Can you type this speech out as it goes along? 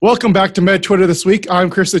Welcome back to Med Twitter this week. I'm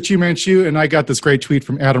Chris the Chew Man Chew, and I got this great tweet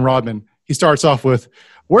from Adam Rodman. He starts off with,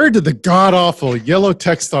 "Where did the god-awful yellow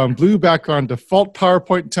text on blue background default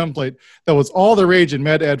PowerPoint template that was all the rage in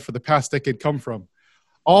med ed for the past decade come from?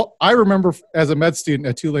 I remember as a med student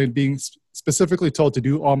at Tulane being specifically told to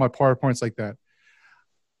do all my PowerPoints like that."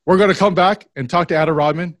 We're going to come back and talk to Adam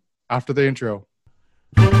Rodman after the intro.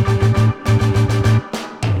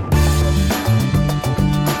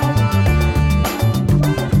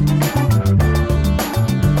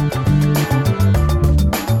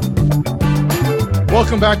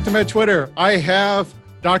 Welcome back to Med Twitter. I have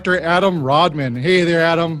Dr. Adam Rodman. Hey there,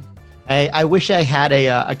 Adam. I wish I had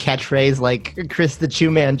a catchphrase like Chris the Chew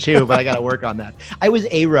Man Chew, but I got to work on that. I was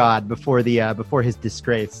A-Rod before his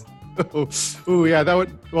disgrace. Oh, yeah, that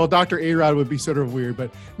would, well, Dr. A-Rod would be sort of weird, but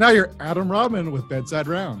now you're Adam Rodman with Bedside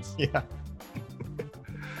Rounds. Yeah.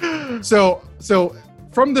 So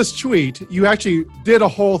from this tweet, you actually did a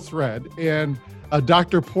whole thread, and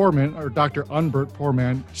Dr. Poorman, or Dr. Unbert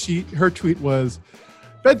Poorman, her tweet was,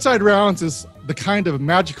 "Bedside Rounds is the kind of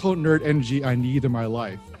magical nerd energy I need in my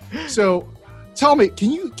life." So tell me,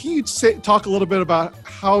 can you talk a little bit about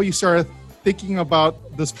how you started thinking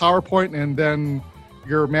about this PowerPoint and then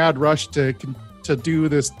your mad rush to do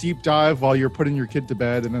this deep dive while you're putting your kid to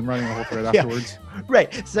bed and then running the whole thread afterwards? Yeah,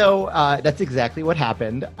 right. So that's exactly what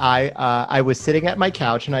happened. I was sitting at my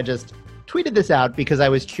couch and I just tweeted this out because I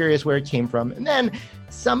was curious where it came from. And then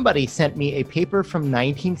somebody sent me a paper from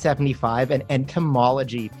 1975, an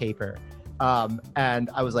entomology paper. And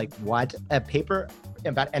I was like, what? A paper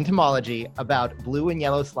about entomology about blue and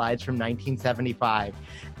yellow slides from 1975.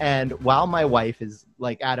 And while my wife is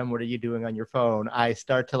like, "Adam, what are you doing on your phone?" I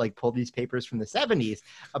start to pull these papers from the 70s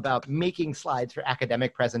about making slides for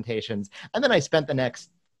academic presentations. And then I spent the next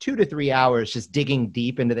 2 to 3 hours just digging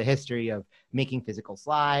deep into the history of making physical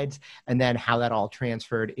slides and then how that all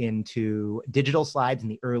transferred into digital slides in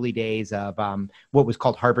the early days of what was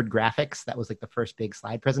called Harvard Graphics. That was the first big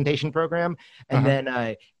slide presentation program. And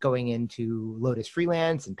then going into Lotus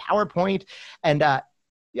Freelance and PowerPoint. And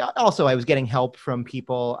also I was getting help from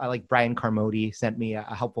people like Brian Carmody sent me a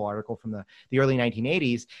helpful article from the early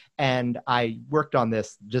 1980s. And I worked on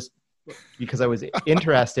this just because I was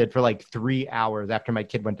interested for 3 hours after my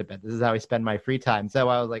kid went to bed. This is how I spend my free time. So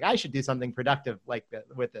I was like, I should do something productive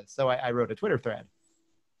with this. So I wrote a Twitter thread.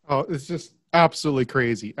 Oh, it's just absolutely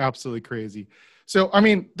crazy. Absolutely crazy. So,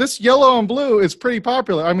 this yellow and blue is pretty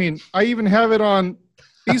popular. I even have it on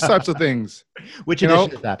these types of things. Which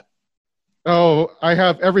edition is that? Oh, I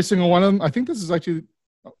have every single one of them. I think this is actually,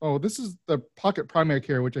 this is the Pocket Primary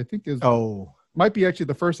Care, which I think might be actually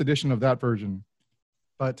the first edition of that version.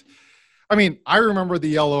 But I remember the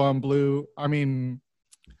yellow and blue. I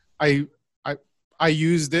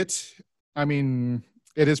used it.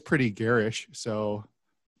 It is pretty garish. So,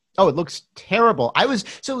 it looks terrible.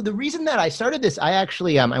 So the reason that I started this, I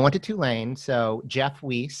actually I went to Tulane. So Jeff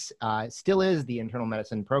Weiss still is the internal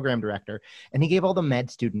medicine program director, and he gave all the med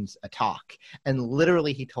students a talk. And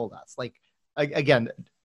literally, he told us, again,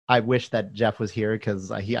 I wish that Jeff was here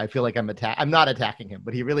because I feel like I'm not attacking him,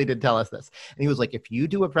 but he really did tell us this. And he was like, if you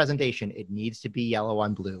do a presentation, it needs to be yellow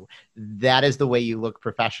on blue. That is the way you look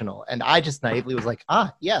professional. And I just naively was like,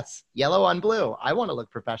 yes, yellow on blue. I want to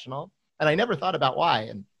look professional. And I never thought about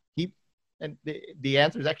why. And the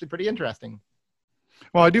answer is actually pretty interesting.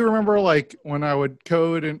 Well, I do remember when I would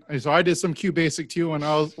code, and so I did some QBasic too when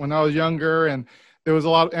I was younger, and there was a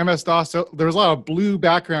lot of MS-DOS. So there was a lot of blue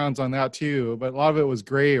backgrounds on that too, but a lot of it was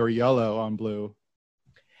gray or yellow on blue.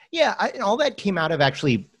 Yeah, all that came out of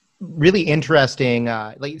actually really interesting.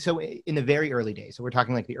 So in the very early days, so we're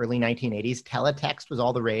talking the early 1980s, teletext was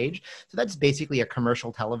all the rage. So that's basically a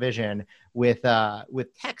commercial television with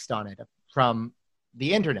text on it from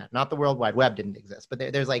the internet. Not the World Wide Web didn't exist, but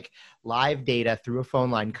there's live data through a phone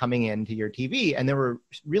line coming into your TV. And there were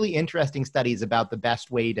really interesting studies about the best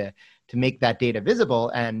way to make that data visible.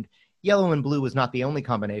 And yellow and blue was not the only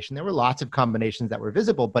combination. There were lots of combinations that were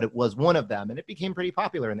visible, but it was one of them. And it became pretty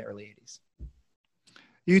popular in the early 80s.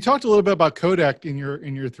 You talked a little bit about Kodak in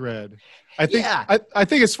your thread. I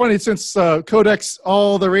think it's funny since Kodak's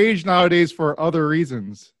all the rage nowadays for other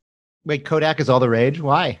reasons. Wait, Kodak is all the rage?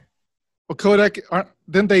 Why? Well, Kodak,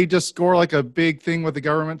 didn't they just score a big thing with the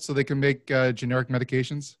government so they can make generic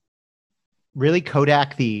medications? Really,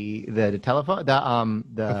 Kodak, the telephone,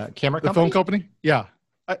 the camera company? The phone company? Yeah.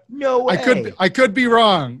 No way. I could be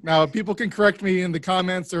wrong. Now people can correct me in the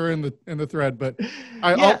comments or in the thread, but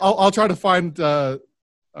I'll try to find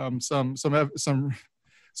some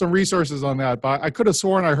resources on that. But I could have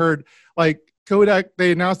sworn I heard Kodak,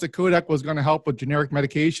 they announced that Kodak was going to help with generic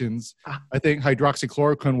medications. Ah. I think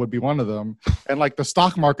hydroxychloroquine would be one of them. And like the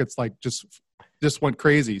stock market's like just went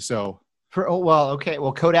crazy. So Okay.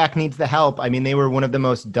 Well, Kodak needs the help. I mean, they were one of the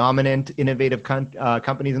most dominant, innovative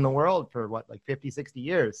companies in the world for what, like 50, 60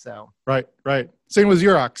 years. So right. Same with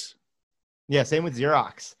Xerox. yeah, same with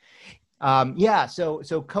Xerox.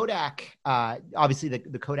 So Kodak, obviously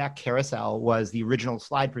the Kodak Carousel was the original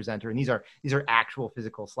slide presenter, and these are actual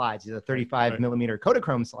physical slides. These are 35 millimeter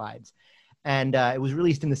Kodachrome slides. And it was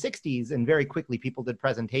released in the 60s, and very quickly people did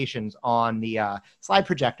presentations on the slide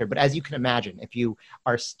projector. But as you can imagine, if you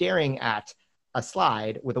are staring at a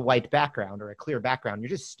slide with a white background or a clear background, you're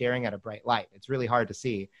just staring at a bright light. It's really hard to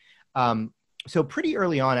see. So pretty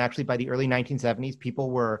early on, actually, by the early 1970s,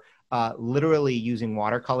 people were literally using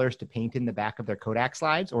watercolors to paint in the back of their Kodak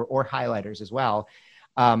slides, or highlighters as well.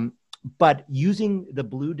 But using the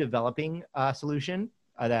blue developing solution,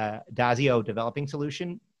 the Dasio developing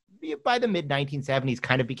solution, by the mid 1970s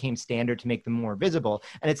kind of became standard to make them more visible.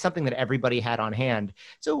 And it's something that everybody had on hand.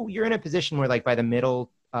 So you're in a position where, like, by the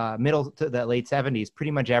middle to the late 70s,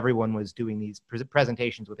 pretty much everyone was doing these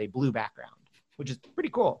presentations with a blue background, which is pretty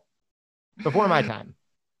cool. Before my time.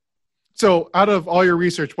 So out of all your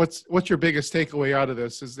research, what's your biggest takeaway out of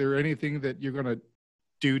this? Is there anything that you're going to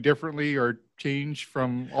do differently or change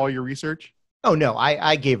from all your research? Oh, no,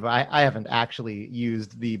 I haven't actually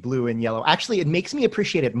used the blue and yellow. Actually, it makes me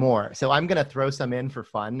appreciate it more. So I'm going to throw some in for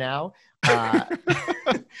fun now.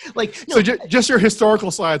 Just your historical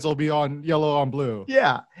slides will be on yellow on blue.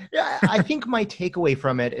 Yeah. I think my takeaway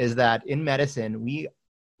from it is that in medicine,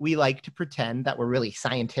 we like to pretend that we're really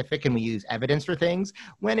scientific and we use evidence for things,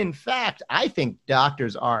 when in fact, I think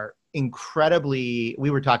doctors are incredibly, we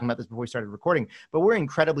were talking about this before we started recording, but we're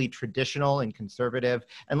incredibly traditional and conservative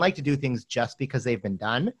and like to do things just because they've been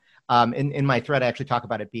done. In my thread, I actually talk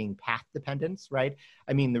about it being path dependence, right?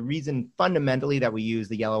 I mean, the reason fundamentally that we use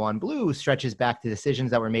the yellow on blue stretches back to decisions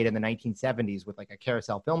that were made in the 1970s with like a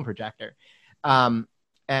carousel film projector.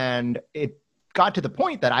 And it got to the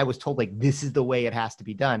point that I was told, like, this is the way it has to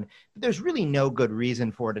be done. But there's really no good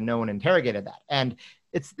reason for it, and no one interrogated that. And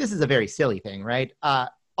this is a very silly thing, right?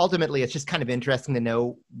 Ultimately, it's just kind of interesting to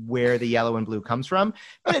know where the yellow and blue comes from.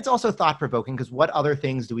 But it's also thought-provoking, because what other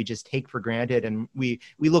things do we just take for granted? And we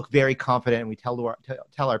look very confident, and we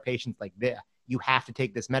tell our patients, like, you have to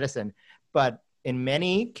take this medicine. But in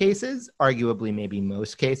many cases, arguably maybe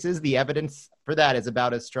most cases, the evidence for that is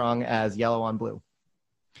about as strong as yellow on blue.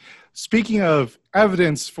 Speaking of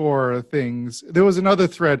evidence for things, there was another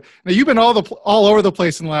thread. Now, you've been all over the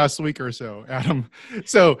place in the last week or so, Adam.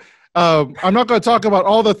 So I'm not going to talk about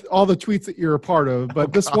all the tweets that you're a part of,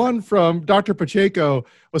 but this one from Dr. Pacheco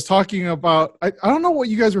was talking about, I don't know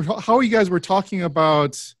how you guys were talking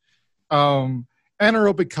about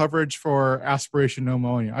anaerobic coverage for aspiration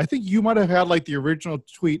pneumonia. I think you might have had like the original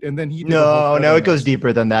tweet, and then he did No, it goes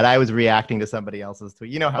deeper than that. I was reacting to somebody else's tweet.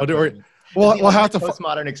 You know how. Well, we'll have to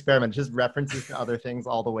postmodern experiment, just references to other things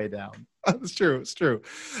all the way down. It's true.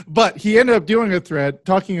 But he ended up doing a thread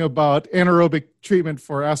talking about anaerobic treatment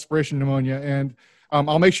for aspiration pneumonia, and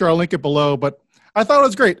I'll make sure I'll link it below. But I thought it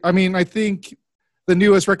was great. I mean, I think the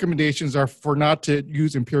newest recommendations are for not to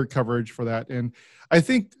use empiric coverage for that, and I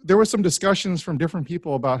think there were some discussions from different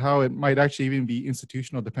people about how it might actually even be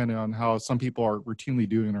institutional, depending on how some people are routinely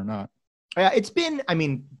doing it or not. It's been, I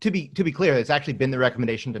mean, to be clear, it's actually been the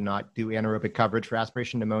recommendation to not do anaerobic coverage for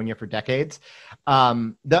aspiration pneumonia for decades.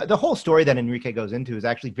 The whole story that Enrique goes into is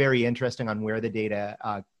actually very interesting on where the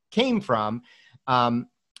data came from. And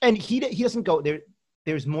he doesn't go there.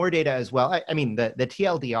 There's more data as well. I mean, the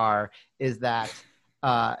TLDR is that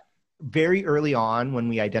very early on, when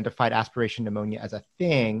we identified aspiration pneumonia as a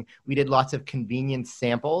thing, we did lots of convenience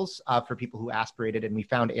samples for people who aspirated, and we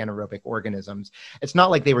found anaerobic organisms. It's not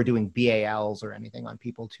like they were doing BALs or anything on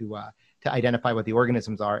people to identify what the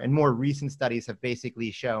organisms are. And more recent studies have basically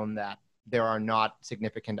shown that there are not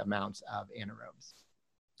significant amounts of anaerobes.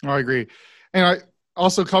 I agree. And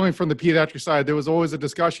also coming from the pediatric side, there was always a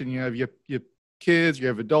discussion. You have kids, you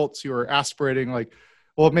have adults who are aspirating, like,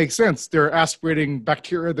 well, it makes sense. They're aspirating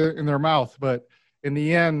bacteria in their mouth, but in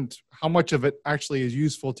the end, how much of it actually is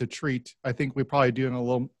useful to treat? I think we're probably doing a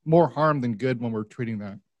little more harm than good when we're treating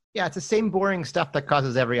that. Yeah, it's the same boring stuff that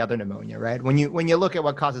causes every other pneumonia, right? When you look at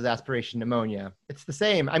what causes aspiration pneumonia, it's the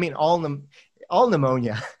same. I mean, all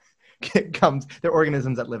pneumonia they're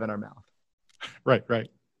organisms that live in our mouth. Right.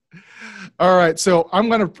 All right, so I'm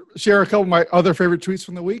going to share a couple of my other favorite tweets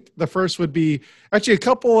from the week. The first would be, actually a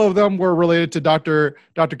couple of them were related to Dr.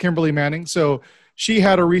 Kimberly Manning. So she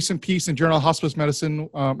had a recent piece in Journal of Hospice Medicine.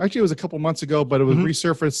 Actually, it was a couple months ago, but it was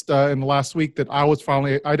resurfaced in the last week that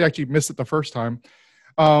I'd actually missed it the first time.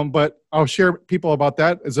 But I'll share people about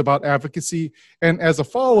that. It's about advocacy. And as a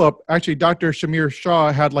follow-up, actually, Dr. Shamir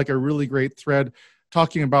Shah had like a really great thread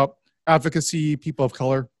talking about advocacy, people of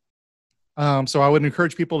color. So I would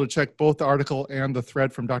encourage people to check both the article and the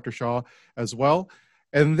thread from Dr. Shah as well.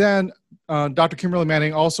 And then Dr. Kimberly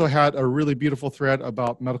Manning also had a really beautiful thread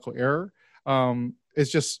about medical error.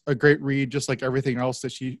 It's just a great read, just like everything else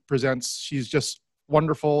that she presents. She's just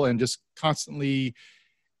wonderful and just constantly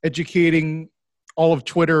educating all of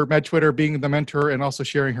Twitter, MedTwitter, being the mentor and also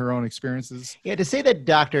sharing her own experiences. Yeah, to say that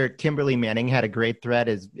Dr. Kimberly Manning had a great thread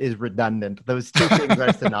is redundant. Those two things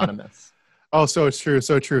are synonymous. Oh, so it's true.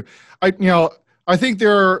 So true. I think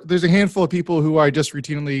there's a handful of people who I just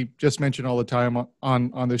routinely just mention all the time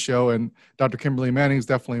on the show, and Dr. Kimberly Manning is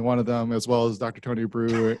definitely one of them, as well as Dr. Tony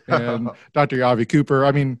Brew and Dr. Avi Cooper.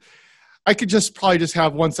 I mean, I could probably just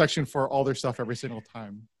have one section for all their stuff every single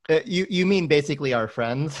time. You mean basically our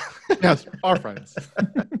friends? Yes, our friends.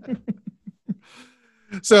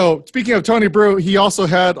 So speaking of Tony Brew, he also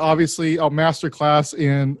had obviously a master class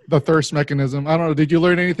in the thirst mechanism. I don't know. Did you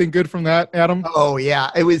learn anything good from that, Adam? Oh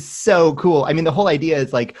yeah, it was so cool. I mean, the whole idea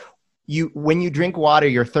is like when you drink water,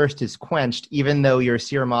 your thirst is quenched, even though your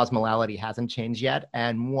serum osmolality hasn't changed yet,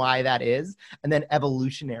 and why that is, and then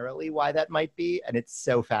evolutionarily why that might be. And it's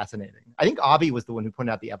so fascinating. I think Avi was the one who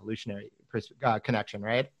pointed out the evolutionary connection,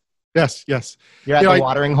 right? Yes. You're at the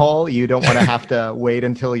watering hole. You don't want to have to wait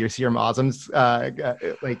until your serum osm's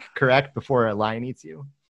correct before a lion eats you.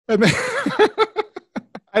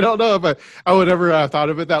 I don't know if I would ever have thought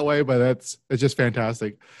of it that way, but it's just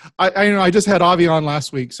fantastic. I just had Avi on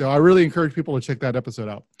last week, so I really encourage people to check that episode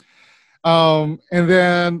out. And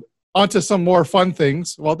then on to some more fun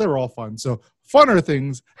things. Well, they were all fun. So funner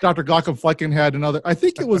things. Dr. Glaucom Flecken had another. I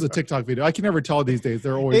think it was a TikTok video. I can never tell these days.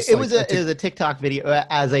 They're always. It was a TikTok video.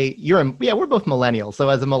 We're both millennials. So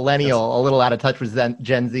as a millennial, yes, a little out of touch with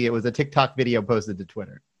Gen Z, it was a TikTok video posted to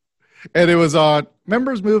Twitter. And it was on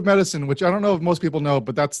Members Move Medicine, which I don't know if most people know,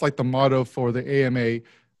 but that's like the motto for the AMA.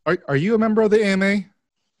 Are you a member of the AMA?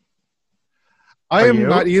 I am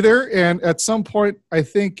not either. And at some point, I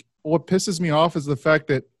think what pisses me off is the fact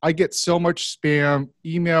that I get so much spam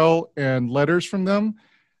email and letters from them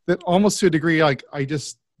that almost to a degree, like I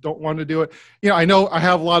just don't want to do it. I know I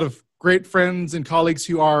have a lot of great friends and colleagues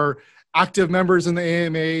who are active members in the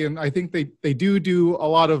AMA, and I think they do a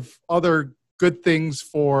lot of other good things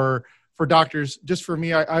for doctors. Just for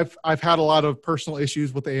me, I've had a lot of personal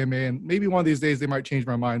issues with the AMA, and maybe one of these days they might change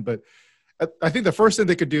my mind. But I think the first thing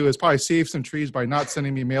they could do is probably save some trees by not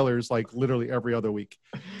sending me mailers like literally every other week.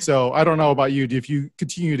 So I don't know about you. If you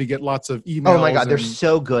continue to get lots of emails. Oh my God, they're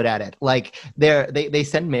so good at it. Like they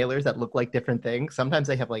send mailers that look like different things. Sometimes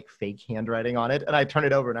they have like fake handwriting on it. And I turn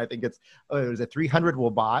it over and I think it was a 300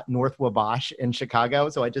 North Wabash in Chicago.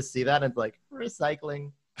 So I just see that and it's like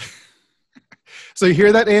recycling. So you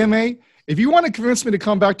hear that, AMA? If you want to convince me to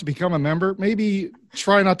come back to become a member, maybe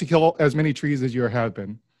try not to kill as many trees as you have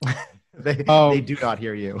been. They do not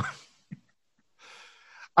hear you.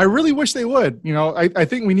 I really wish they would. I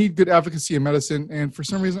think we need good advocacy in medicine, and for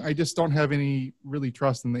some reason, I just don't have any really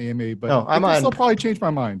trust in the AMA. But they'll probably change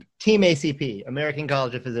my mind. Team ACP, American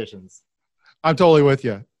College of Physicians. I'm totally with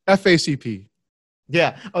you. FACP.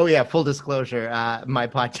 Yeah. Oh, yeah. Full disclosure, my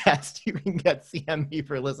podcast, you can get CME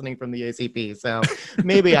for listening from the ACP. So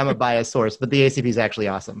maybe I'm a biased source, but the ACP is actually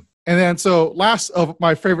awesome. And then, so last of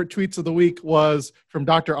my favorite tweets of the week was from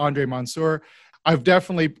Dr. Andre Mansour. I've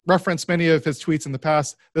definitely referenced many of his tweets in the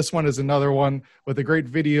past. This one is another one with a great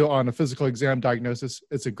video on a physical exam diagnosis.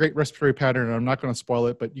 It's a great respiratory pattern, and I'm not going to spoil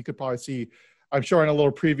it, but you could probably see, I'm showing a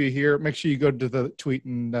little preview here. Make sure you go to the tweet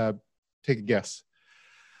and take a guess.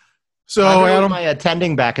 So Adam was my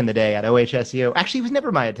attending back in the day at OHSU. Actually, he was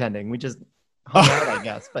never my attending. We just hung out, I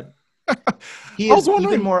guess. But he is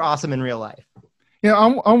even more awesome in real life. Yeah,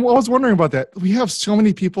 I was wondering about that. We have so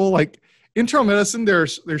many people like internal medicine.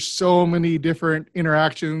 There's so many different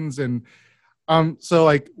interactions, and so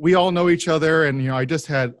like we all know each other. And I just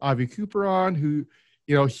had Avi Cooper on, who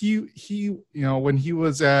he when he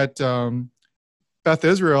was at Beth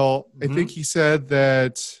Israel, I think he said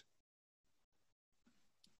that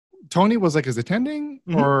Tony was like his attending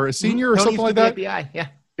or a senior or Tony's something like that. API,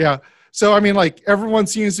 yeah. So I mean, like everyone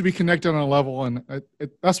seems to be connected on a level, and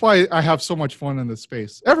that's why I have so much fun in this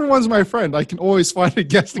space. Everyone's my friend. I can always find a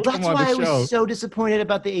guest to come on the show. That's why I was so disappointed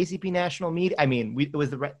about the ACP national meet. I mean, it was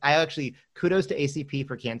kudos to ACP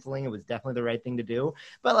for canceling. It was definitely the right thing to do.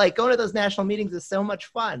 But like going to those national meetings is so much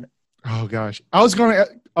fun. Oh gosh, I was going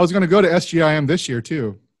to go to SGIM this year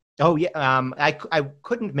too. Oh yeah, I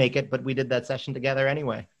couldn't make it, but we did that session together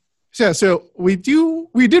anyway. So we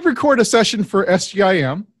did record a session for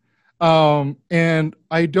SGIM, and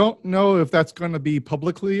I don't know if that's going to be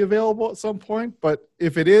publicly available at some point, but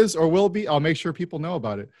if it is or will be, I'll make sure people know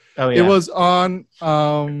about it. Oh yeah, it was on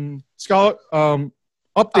updates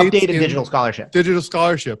updated in digital scholarship. Digital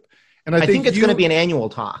scholarship, and I think it's going to be an annual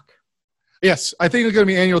talk. Yes, I think it's going to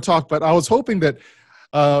be an annual talk, but I was hoping that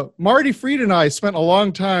Marty Fried and I spent a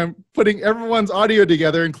long time putting everyone's audio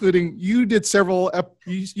together, including you did several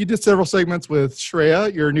segments with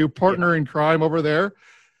Shreya, your new partner in crime over there.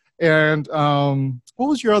 And what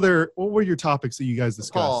were your topics that you guys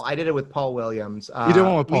discussed? Paul, I did it with Paul Williams. You did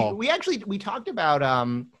one with Paul. We talked about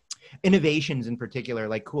innovations in particular,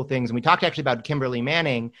 like cool things. And we talked actually about Kimberly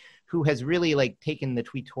Manning, who has really like taken the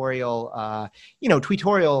tweetorial,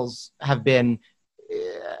 tweetorials have been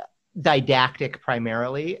didactic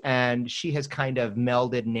primarily, and she has kind of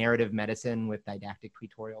melded narrative medicine with didactic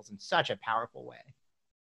tweetorials in such a powerful way.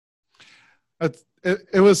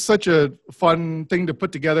 It was such a fun thing to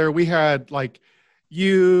put together. We had like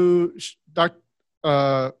you, Shreya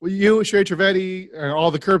Trivedi, and all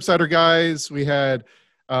the Curbsider guys. We had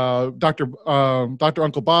Dr.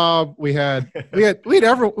 Uncle Bob. We had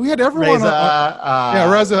everyone. Reza,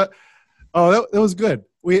 Reza. Oh, that was good.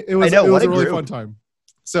 It was a really fun time.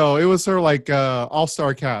 So it was sort of like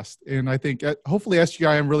all-star cast, and I think hopefully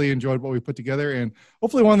SGIM really enjoyed what we put together, and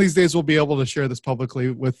hopefully one of these days we'll be able to share this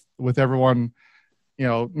publicly with everyone. You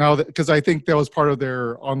know, now that, because I think that was part of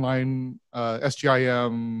their online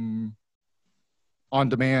SGIM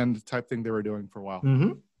on-demand type thing they were doing for a while.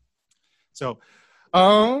 Mm-hmm. So,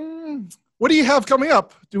 what do you have coming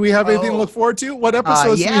up? Do we have anything to look forward to? What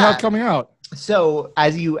episodes do you have coming out? So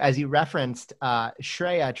as you referenced,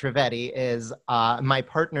 Shreya Trivedi is my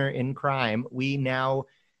partner in crime. We now,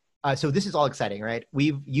 so this is all exciting, right?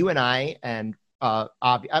 You and I and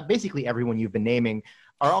basically everyone you've been naming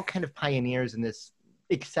are all kind of pioneers in this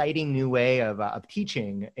exciting new way of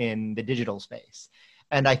teaching in the digital space.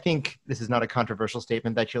 And I think this is not a controversial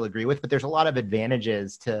statement that you'll agree with, but there's a lot of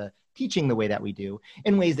advantages to teaching the way that we do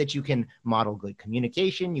in ways that you can model good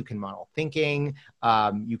communication, you can model thinking,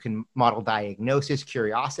 you can model diagnosis,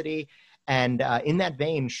 curiosity. And in that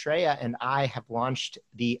vein, Shreya and I have launched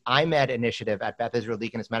the iMed initiative at Beth Israel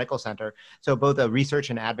Deaconess Medical Center. So both a research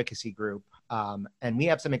and advocacy group. And we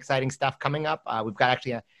have some exciting stuff coming up. We've got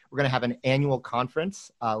we're going to have an annual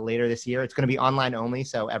conference later this year. It's going to be online only,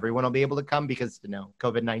 so everyone will be able to come because,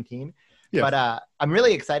 COVID-19. Yes. But I'm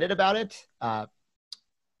really excited about it.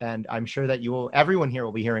 And I'm sure that everyone here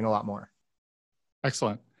will be hearing a lot more.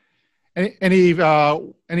 Excellent. Any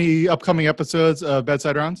upcoming episodes of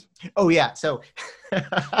Bedside Rounds? Oh yeah. So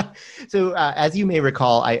as you may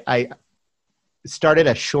recall, I started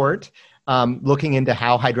a short looking into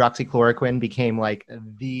how hydroxychloroquine became like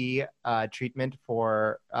the treatment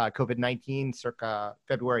for COVID-19 circa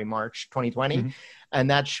February, March 2020. Mm-hmm. And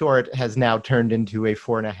that short has now turned into a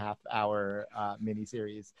 4.5-hour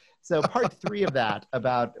miniseries. So part 3 of that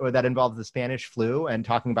that involves the Spanish flu and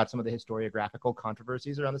talking about some of the historiographical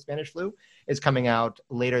controversies around the Spanish flu is coming out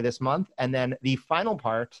later this month. And then the final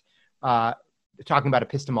part, talking about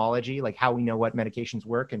epistemology, like how we know what medications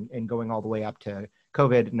work and going all the way up to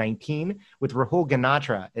COVID-19 with Rahul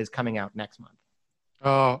Ganatra is coming out next month.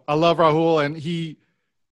 Oh, I love Rahul. And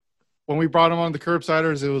when we brought him on the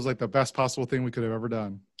Curbsiders, it was like the best possible thing we could have ever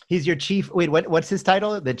done. He's your chief. Wait, what's his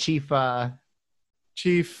title? The chief.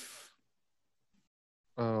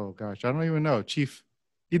 Oh gosh, I don't even know. Chief.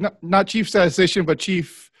 He's not chief statistician, but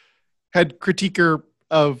chief head critiquer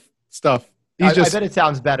of stuff. I bet it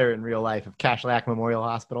sounds better in real life of Kashlak Memorial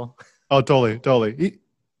Hospital. Oh, totally. He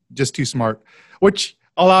just too smart, which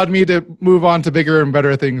allowed me to move on to bigger and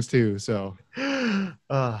better things too. So,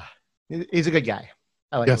 he's a good guy.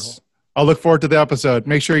 I like yes. Him. I'll look forward to the episode.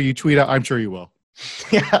 Make sure you tweet out. I'm sure you will.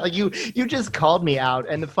 Yeah, you just called me out,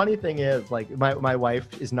 and the funny thing is, like, my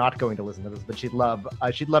wife is not going to listen to this, but she'd love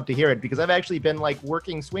to hear it because I've actually been like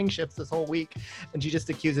working swing shifts this whole week, and she just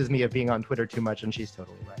accuses me of being on Twitter too much, and she's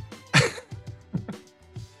totally right.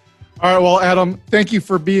 All right, well, Adam, thank you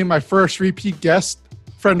for being my first repeat guest,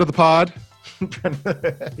 friend of the pod.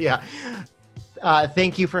 Yeah.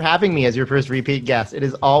 Thank you for having me as your first repeat guest. It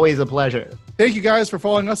is always a pleasure. Thank you guys for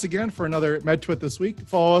following us again for another MedTwit this week.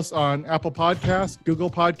 Follow us on Apple Podcasts, Google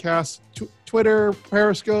Podcasts, Twitter,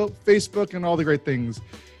 Periscope, Facebook, and all the great things.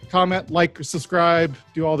 Comment, like, subscribe,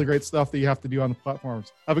 do all the great stuff that you have to do on the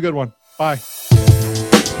platforms. Have a good one. Bye.